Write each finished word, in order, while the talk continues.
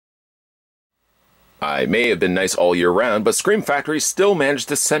I may have been nice all year round, but Scream Factory still managed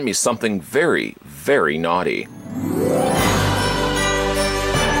to send me something very, very naughty.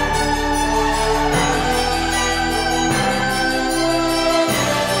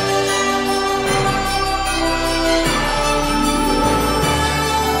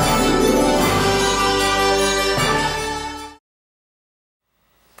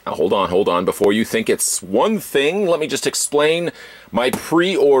 Now, hold on. Before you think it's one thing, let me just explain. My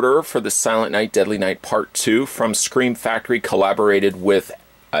pre-order for the Silent Night, Deadly Night Part 2 from Scream Factory, collaborated with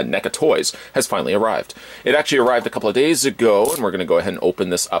NECA Toys, has finally arrived. It actually arrived a couple of days ago, and we're going to go ahead and open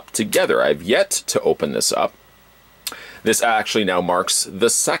this up together. I've yet to open this up. This actually now marks the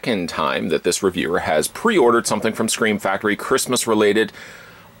second time that this reviewer has pre-ordered something from Scream Factory, Christmas related.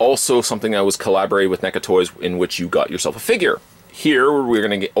 Also something that was collaborated with NECA Toys, in which you got yourself a figure. Here, we're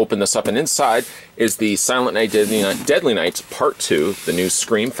going to open this up, and inside is the Silent Night, Deadly Night Part 2, the new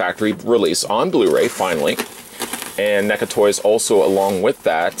Scream Factory release on Blu-ray, finally. And NECA Toys also, along with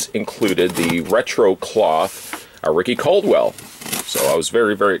that, included the retro cloth Ricky Caldwell. So I was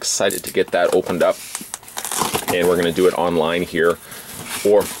very, very excited to get that opened up. And we're going to do it online here.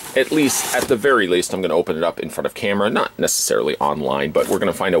 Or at least, at the very least, I'm going to open it up in front of camera. Not necessarily online, but we're going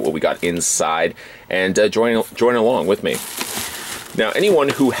to find out what we got inside. And join along with me. Now, anyone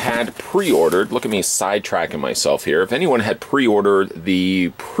who had pre-ordered, look at me sidetracking myself here, if anyone had pre-ordered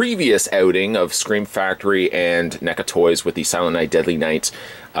the previous outing of Scream Factory and NECA Toys with the Silent Night, Deadly Night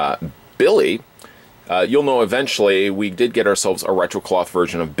Billy, you'll know eventually we did get ourselves a retro cloth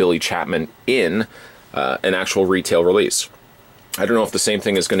version of Billy Chapman in an actual retail release. I don't know if the same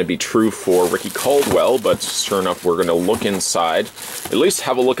thing is going to be true for Ricky Caldwell, but sure enough, we're going to look inside. At least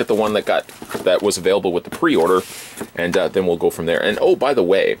have a look at the one that was available with the pre-order, and then we'll go from there. And oh, by the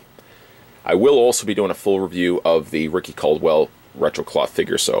way, I will also be doing a full review of the Ricky Caldwell retro cloth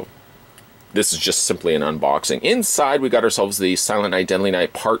figure, so this is just simply an unboxing. Inside, we got ourselves the Silent Night, Deadly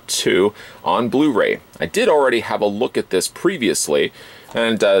Night Part 2 on Blu-ray. I did already have a look at this previously,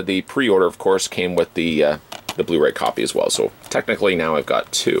 and the pre-order, of course, came with the Blu-ray copy as well. So technically now I've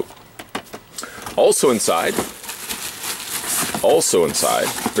got two. Also inside,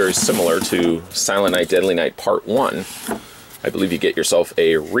 very similar to Silent Night, Deadly Night Part 1, I believe you get yourself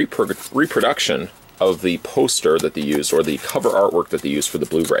a reproduction of the poster that they used, or the cover artwork that they used for the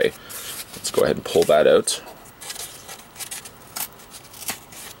Blu-ray. Let's go ahead and pull that out.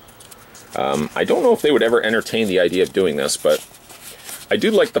 I don't know if they would ever entertain the idea of doing this, but I do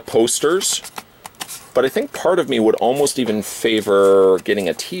like the posters. But I think part of me would almost even favor getting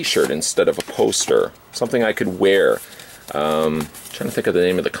a t-shirt instead of a poster. Something I could wear. Trying to think of the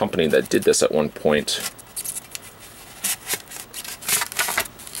name of the company that did this at one point.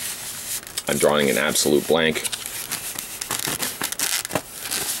 I'm drawing an absolute blank.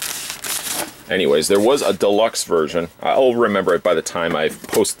 Anyways, there was a deluxe version. I'll remember it by the time I've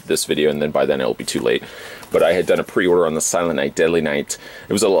posted this video, and then by then it'll be too late. But I had done a pre-order on the Silent Night, Deadly Night.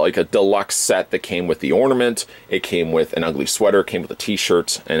 It was like a deluxe set that came with the ornament. It came with an ugly sweater, came with a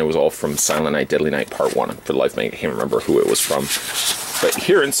t-shirt, and it was all from Silent Night, Deadly Night Part 1. For the life of me, I can't remember who it was from. But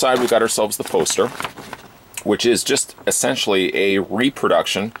here inside, we got ourselves the poster, which is just essentially a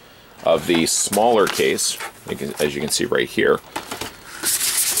reproduction of the smaller case, as you can see right here.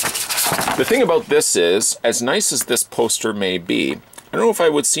 The thing about this is, as nice as this poster may be, I don't know if I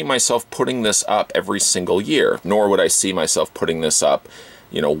would see myself putting this up every single year, nor would I see myself putting this up,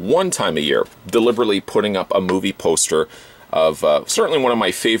 you know, one time a year. Deliberately putting up a movie poster of certainly one of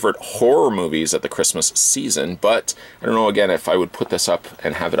my favorite horror movies at the Christmas season, but I don't know, again, if I would put this up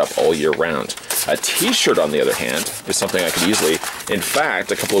and have it up all year round. A t-shirt, on the other hand, is something I could easily... In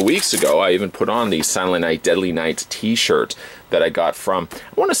fact, a couple of weeks ago, I even put on the Silent Night, Deadly Night t-shirt that I got from,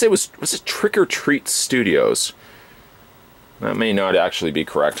 I want to say, was it Trick or Treat Studios? That may not actually be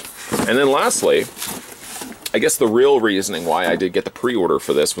correct. And then lastly, I guess the real reasoning why I did get the pre-order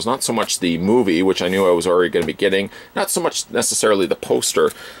for this was not so much the movie, which I knew I was already going to be getting, not so much necessarily the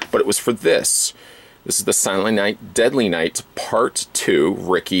poster, but it was for this. This is the Silent Night, Deadly Night Part 2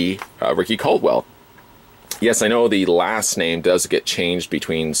 Ricky Caldwell. Yes, I know the last name does get changed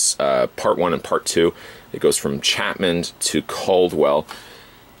between Part 1 and Part 2. It goes from Chapman to Caldwell.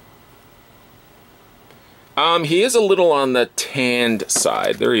 He is a little on the tanned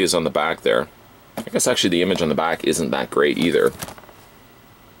side. There he is on the back there. I guess actually the image on the back isn't that great either.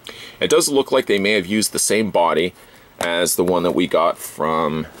 It does look like they may have used the same body as the one that we got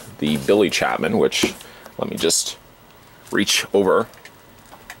from the Billy Chapman, which, let me just reach over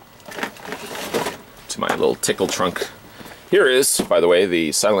to my little tickle trunk. Here is, by the way,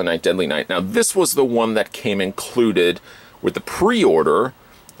 the Silent Night, Deadly Night. Now, this was the one that came included with the pre-order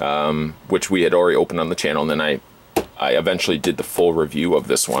which we had already opened on the channel, and then I eventually did the full review of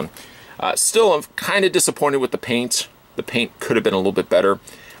this one. Still, I'm kind of disappointed with the paint. The paint could have been a little bit better.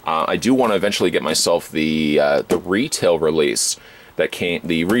 I do want to eventually get myself the retail release that came,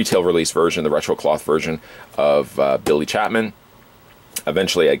 the retail release version, the retro cloth version of Billy Chapman.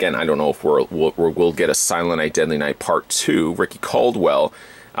 Eventually, again, I don't know if we'll get a Silent Night, Deadly Night Part 2, Ricky Caldwell.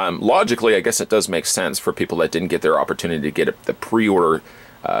 Logically, I guess it does make sense for people that didn't get their opportunity to get the pre-order,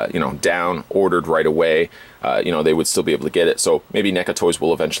 you know, down, ordered right away. You know, they would still be able to get it. So maybe NECA Toys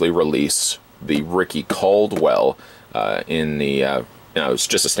will eventually release the Ricky Caldwell in the, you know, it's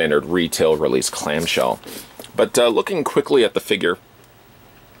just a standard retail release clamshell. But looking quickly at the figure,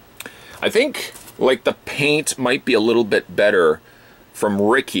 I think, like, the paint might be a little bit better from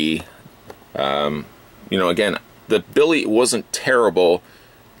Ricky. You know, again, the Billy wasn't terrible,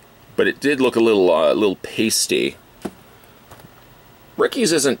 but it did look a little pasty.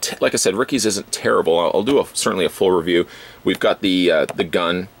 Ricky's isn't, like I said, Ricky's isn't terrible. I'll do certainly a full review. We've got the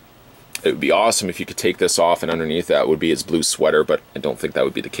gun. It would be awesome if you could take this off, and underneath that would be his blue sweater, but I don't think that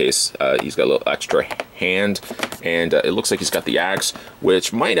would be the case. He's got a little extra hand, and it looks like he's got the axe,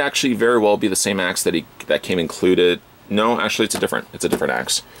 which might actually very well be the same axe that came included. No, actually, it's a different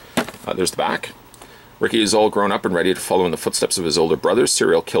axe. There's the back. Ricky is all grown up and ready to follow in the footsteps of his older brother,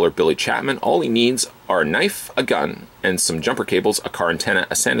 serial killer Billy Chapman. All he needs are a knife, a gun, and some jumper cables, a car antenna,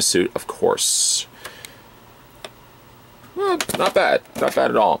 a Santa suit, of course. Well, not bad. Not bad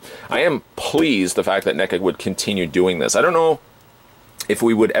at all. I am pleased the fact that NECA would continue doing this. I don't know if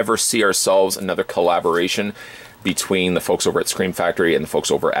we would ever see ourselves another collaboration between the folks over at Scream Factory and the folks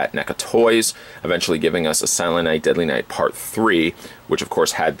over at NECA Toys, eventually giving us a Silent Night, Deadly Night Part 3, which of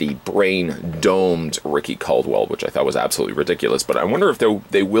course had the brain-domed Ricky Caldwell, which I thought was absolutely ridiculous. But I wonder if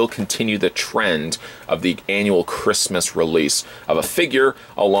they will continue the trend of the annual Christmas release of a figure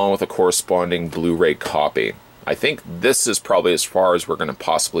along with a corresponding Blu-ray copy. I think this is probably as far as we're going to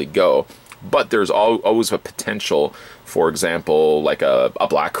possibly go. But there's always a potential, for example, like a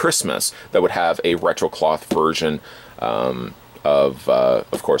Black Christmas that would have a retro cloth version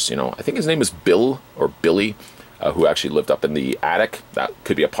of course, you know, I think his name is Bill or Billy, who actually lived up in the attic. That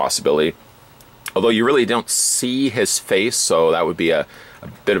could be a possibility. Although you really don't see his face, so that would be a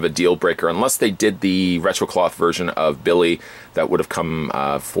bit of a deal breaker. Unless they did the retro cloth version of Billy that would have come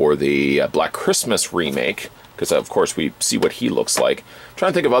for the Black Christmas remake. Because, of course, we see what he looks like. I'm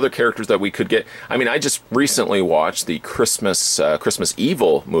trying to think of other characters that we could get. I mean, I just recently watched the Christmas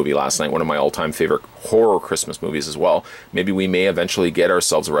Evil movie last night, one of my all-time favorite horror Christmas movies as well. Maybe we may eventually get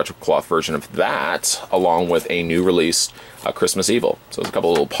ourselves a retro cloth version of that, along with a new release, Christmas Evil. So there's a couple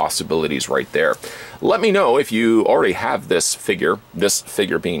little possibilities right there. Let me know if you already have this figure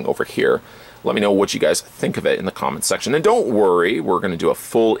being over here. Let me know what you guys think of it in the comments section. And don't worry, we're going to do a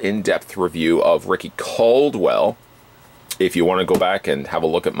full in-depth review of Ricky Caldwell. If you want to go back and have a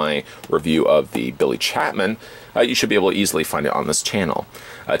look at my review of the Billy Chapman, you should be able to easily find it on this channel.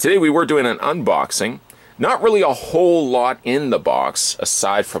 Today we were doing an unboxing. Not really a whole lot in the box,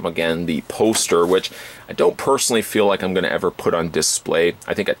 aside from, again, the poster, which I don't personally feel like I'm going to ever put on display.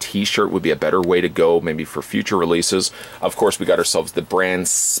 I think a t-shirt would be a better way to go, maybe for future releases. Of course, we got ourselves the brand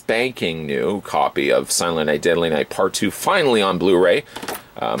spanking new copy of Silent Night, Deadly Night Part 2, finally on Blu-ray.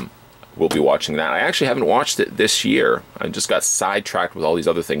 We'll be watching that. I actually haven't watched it this year. I just got sidetracked with all these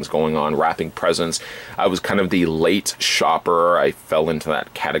other things going on, wrapping presents. I was kind of the late shopper. I fell into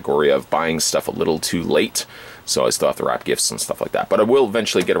that category of buying stuff a little too late. So I still have to wrap gifts and stuff like that. But I will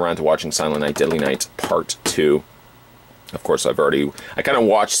eventually get around to watching Silent Night, Deadly Night Part 2. Of course, I kind of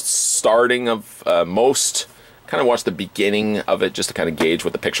watched starting of kind of watched the beginning of it just to kind of gauge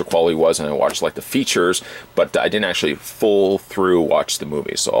what the picture quality was, and I watched like the features, but I didn't actually full through watch the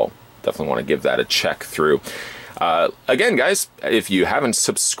movie, so I'll definitely want to give that a check through. Again, guys, if you haven't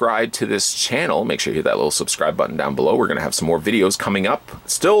subscribed to this channel, make sure you hit that little subscribe button down below. We're going to have some more videos coming up.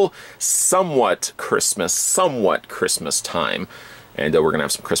 Still somewhat Christmas time. And we're going to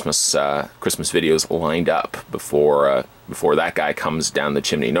have some Christmas videos lined up before that guy comes down the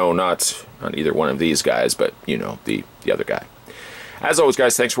chimney. No, not either one of these guys, but, you know, the other guy. As always,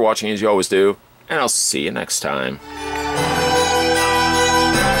 guys, thanks for watching, as you always do. And I'll see you next time.